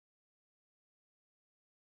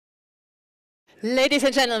Ladies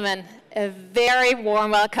and gentlemen, a very warm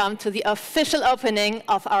welcome to the official opening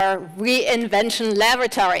of our Reinvention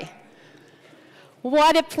Laboratory.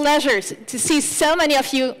 What a pleasure to see so many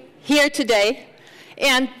of you here today.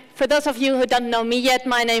 And for those of you who don't know me yet,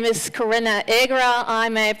 my name is Corinna Egerer.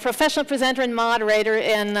 I'm a professional presenter and moderator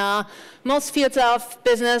in most fields of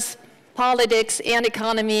business, politics, and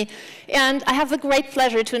economy. And I have the great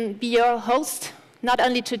pleasure to be your host, not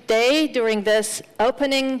only today during this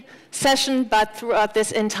opening session, but throughout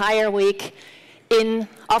this entire week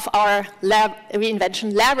of our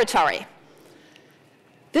Reinvention Laboratory.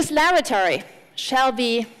 This laboratory shall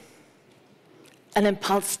be an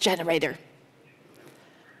impulse generator.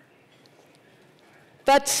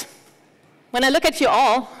 But when I look at you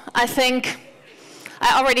all, I think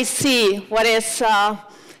I already see what is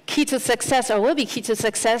key to success, or will be key to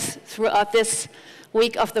success throughout this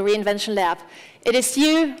week of the Reinvention Lab. It is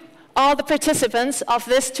you, all the participants of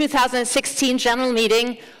this 2016 general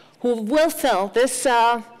meeting, who will fill this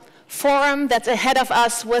forum that's ahead of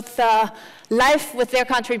us with life, with their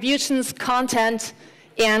contributions, content,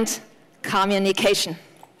 and communication.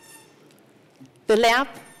 The lab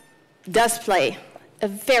does play a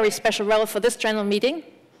very special role for this general meeting.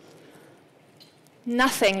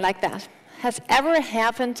 Nothing like that has ever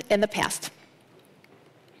happened in the past.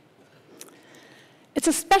 It's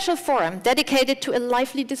a special forum dedicated to a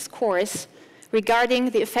lively discourse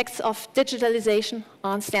regarding the effects of digitalization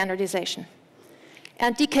on standardization.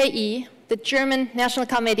 And DKE, the German National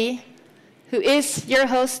Committee, who is your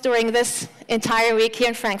host during this entire week here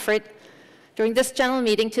in Frankfurt, during this general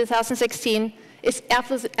meeting 2016, is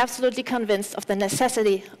absolutely convinced of the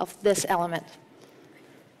necessity of this element.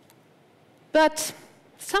 But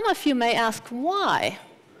some of you may ask, why?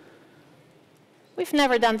 We've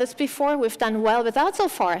never done this before. We've done well without so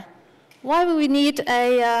far. Why would we need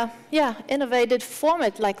a innovative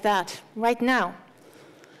format like that right now?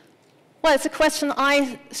 Well, it's a question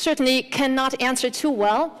I certainly cannot answer too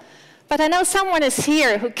well, but I know someone is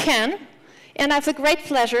here who can, and I have the great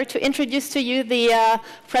pleasure to introduce to you the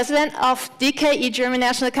president of DKE German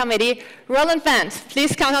National Committee, Roland Band.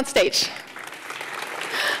 Please come on stage.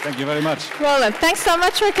 Thank you very much. Roland, thanks so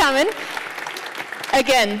much for coming.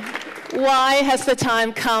 Again, why has the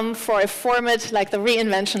time come for a format like the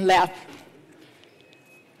Reinvention Lab?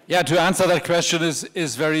 Yeah, to answer that question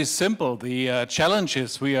is very simple. The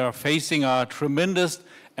challenges we are facing are tremendous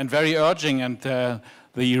and very urgent, and the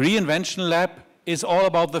Reinvention Lab is all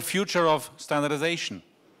about the future of standardization,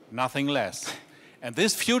 nothing less. And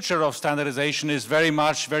this future of standardization is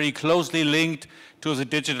very closely linked to the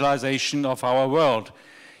digitalization of our world.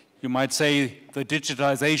 You might say the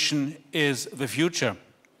digitalization is the future.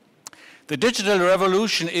 The digital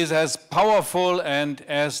revolution is as powerful and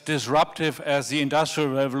as disruptive as the Industrial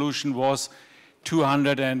Revolution was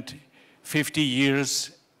 250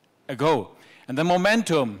 years ago. And the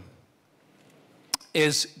momentum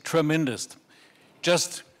is tremendous.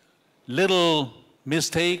 Just little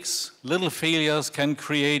mistakes, little failures can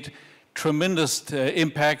create tremendous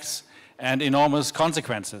impacts and enormous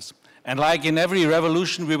consequences. And like in every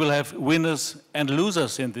revolution, we will have winners and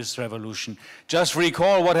losers in this revolution. Just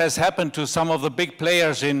recall what has happened to some of the big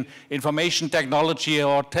players in information technology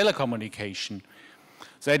or telecommunication.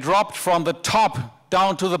 They dropped from the top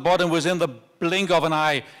down to the bottom within the blink of an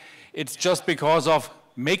eye. It's just because of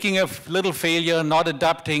making a little failure, not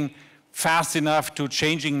adapting fast enough to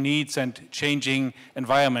changing needs and changing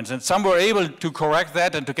environments. And some were able to correct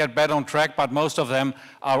that and to get back on track, but most of them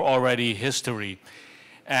are already history.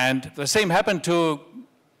 And the same happened to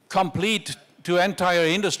entire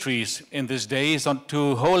industries in these days,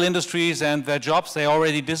 to whole industries and their jobs. They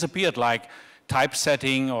already disappeared, like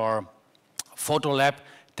typesetting or photo lab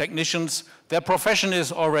technicians. Their profession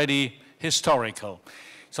is already historical.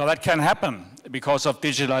 So that can happen because of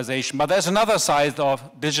digitalization. But there's another side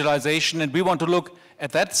of digitalization, and we want to look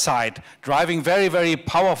at that side, driving very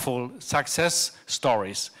powerful success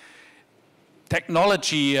stories.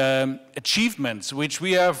 Technology achievements, which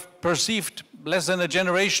we have perceived less than a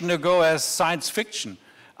generation ago as science fiction,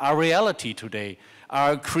 are reality today,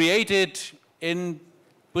 are created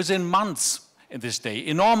within months in this day.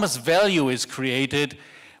 Enormous value is created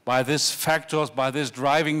by these factors, by this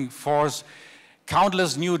driving force.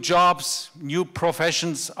 Countless new jobs, new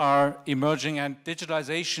professions are emerging, and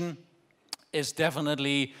digitalization is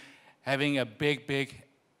definitely having a big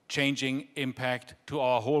changing impact to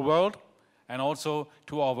our whole world and also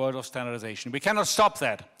to our world of standardization. We cannot stop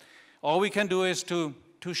that. All we can do is to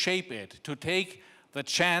shape it, to take the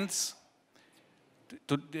chance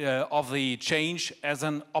of the change as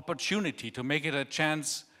an opportunity, to make it a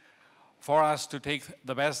chance for us to take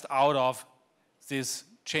the best out of this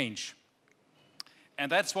change.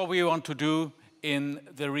 And that's what we want to do in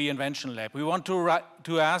the Reinvention Lab. We want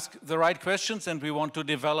to ask the right questions, and we want to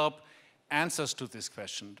develop answers to this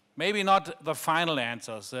question. Maybe not the final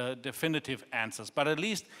answers, the definitive answers, but at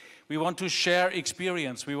least we want to share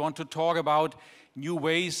experience. We want to talk about new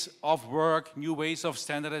ways of work, new ways of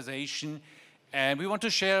standardization, and we want to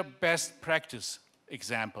share best practice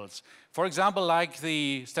examples. For example, like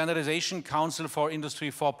the Standardization Council for Industry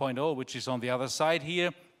 4.0, which is on the other side here,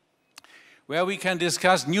 where we can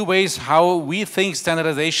discuss new ways how we think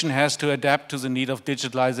standardization has to adapt to the need of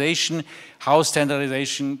digitalization, how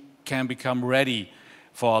standardization can become ready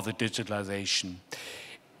for the digitalization.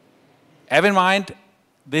 Have in mind,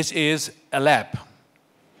 this is a lab.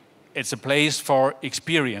 It's a place for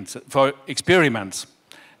experiments,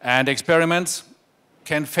 and experiments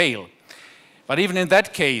can fail. But even in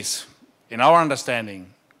that case, in our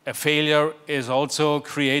understanding, a failure is also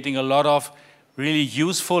creating a lot of really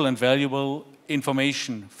useful and valuable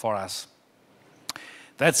information for us.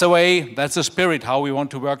 That's the way, that's the spirit, how we want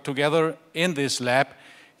to work together in this lab,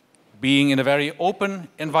 being in a very open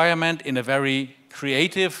environment, in a very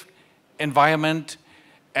creative environment,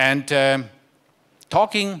 and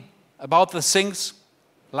talking about the things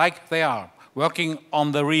like they are, working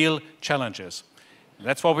on the real challenges.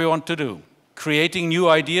 That's what we want to do, creating new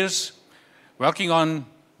ideas, working on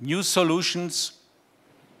new solutions,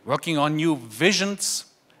 working on new visions,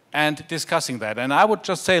 and discussing that. And I would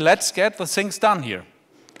just say, let's get the things done here.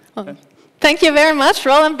 Well, thank you very much,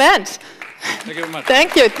 Roland Bent. Thank you very much.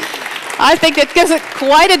 Thank you. I think it gives it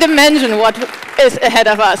quite a dimension what is ahead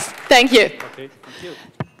of us. Thank you. Okay, thank you.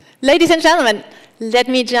 Ladies and gentlemen, let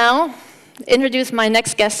me now introduce my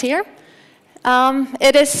next guest here.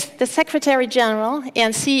 It is the Secretary General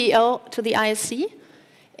and CEO to the IEC.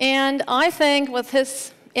 And I think with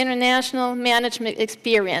his international management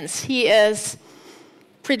experience, he is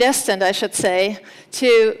predestined, I should say,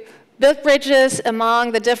 to build bridges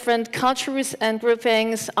among the different cultures and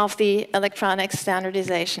groupings of the electronic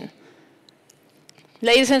standardization.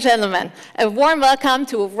 Ladies and gentlemen, a warm welcome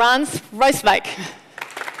to Rans Reuswijk.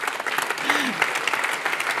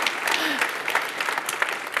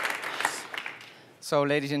 So,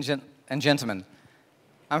 ladies and gentlemen,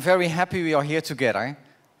 I'm very happy we are here together,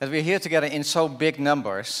 that we're here together in so big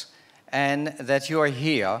numbers, and that you are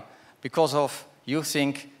here because of you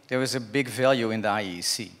think there is a big value in the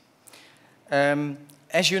IEC.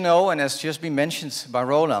 As you know, and as just been mentioned by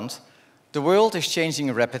Roland, the world is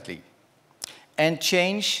changing rapidly. And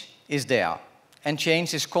change is there, and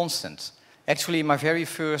change is constant. Actually, my very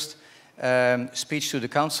first speech to the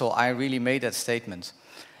Council, I really made that statement.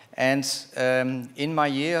 And in my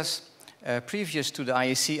years previous to the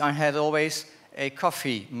IEC, I had always a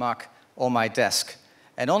coffee mug on my desk.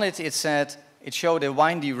 And on it, it showed a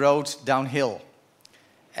windy road downhill.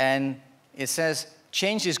 And it says,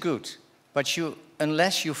 change is good, but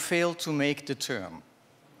unless you fail to make the turn.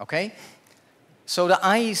 Okay? So the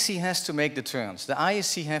IEC has to make the turns. The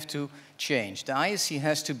IEC have to change. The IEC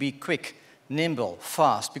has to be quick, nimble,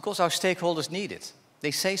 fast, because our stakeholders need it.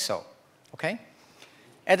 They say so. Okay?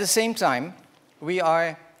 At the same time, we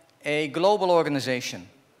are a global organization.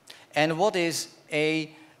 And what is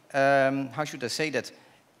how should I say that?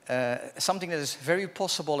 Something that is very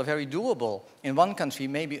possible, very doable in one country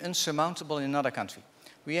may be unsurmountable in another country.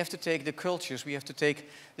 We have to take the cultures, we have to take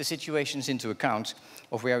the situations into account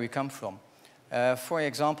of where we come from. For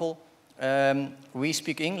example, we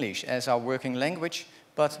speak English as our working language,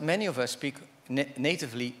 but many of us speak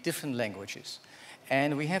natively different languages.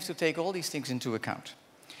 And we have to take all these things into account.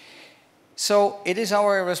 So it is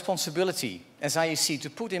our responsibility as IEC to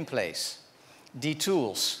put in place the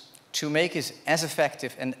tools to make it as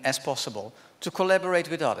effective and as possible, to collaborate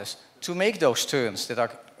with others, to make those turns that are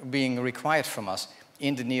being required from us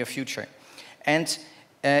in the near future. And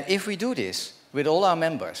if we do this with all our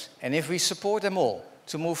members, and if we support them all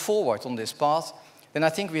to move forward on this path, then I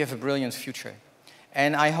think we have a brilliant future.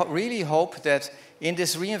 And I really hope that in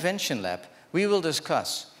this Reinvention Lab, we will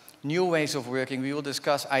discuss new ways of working, we will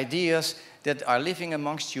discuss ideas that are living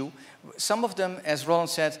amongst you. Some of them, as Roland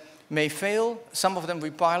said, may fail, some of them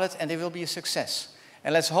we pilot, and they will be a success.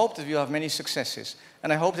 And let's hope that we'll have many successes.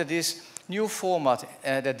 And I hope that this new format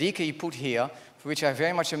that DKE put here, which I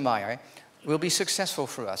very much admire, will be successful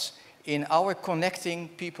for us in our connecting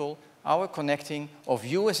people, our connecting of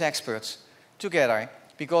you as experts together,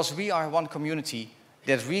 because we are one community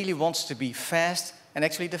that really wants to be fast, and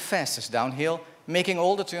actually the fastest downhill, making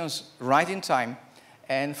all the turns right in time.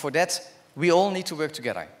 And for that, we all need to work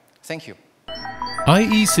together. Thank you.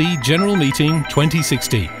 IEC General Meeting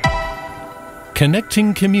 2016.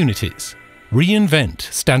 Connecting Communities. Reinvent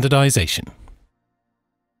Standardization.